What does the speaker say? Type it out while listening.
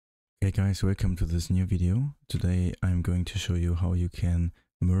Hey guys, welcome to this new video. Today I'm going to show you how you can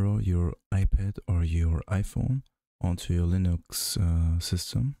mirror your iPad or your iPhone onto your Linux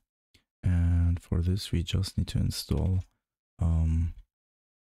system. And for this we just need to install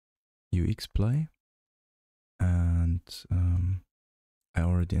uxplay, and I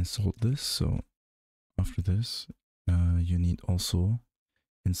already installed this. So after this you need also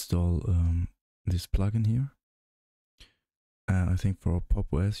install this plugin here. I think for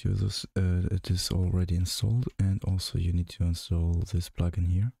Pop! OS users it is already installed, and also you need to install this plugin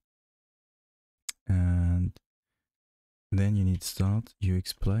here. And then you need to start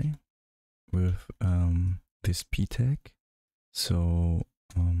uxplay with this p tag. So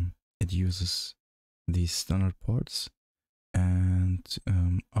it uses these standard ports, and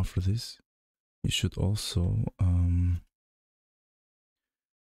after this you should also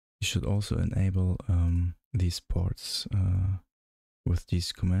enable these ports with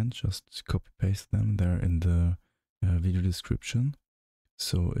these commands. Just copy paste them there in the video description.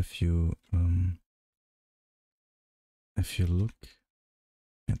 So if you look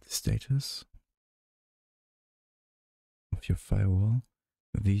at the status of your firewall,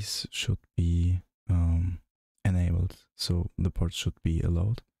 these should be enabled, so the ports should be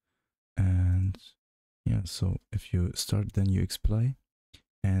allowed. And yeah, so if you start then uxplay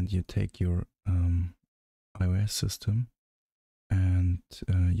and you take your iOS system and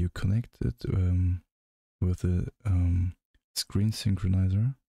you connect it with a screen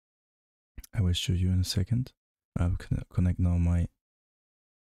synchronizer. I will show you in a second. I will connect now my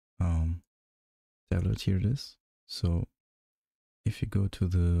tablet. Here it is. So if you go to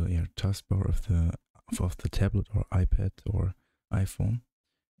the taskbar of the tablet or iPad or iPhone,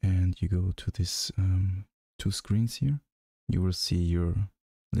 and you go to this two screens here, you will see your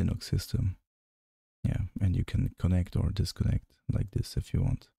Linux system. Yeah, and you can connect or disconnect like this if you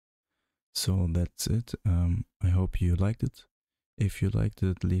want. So that's it. I hope you liked it. If you liked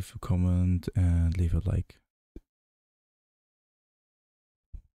it, leave a comment and leave a like.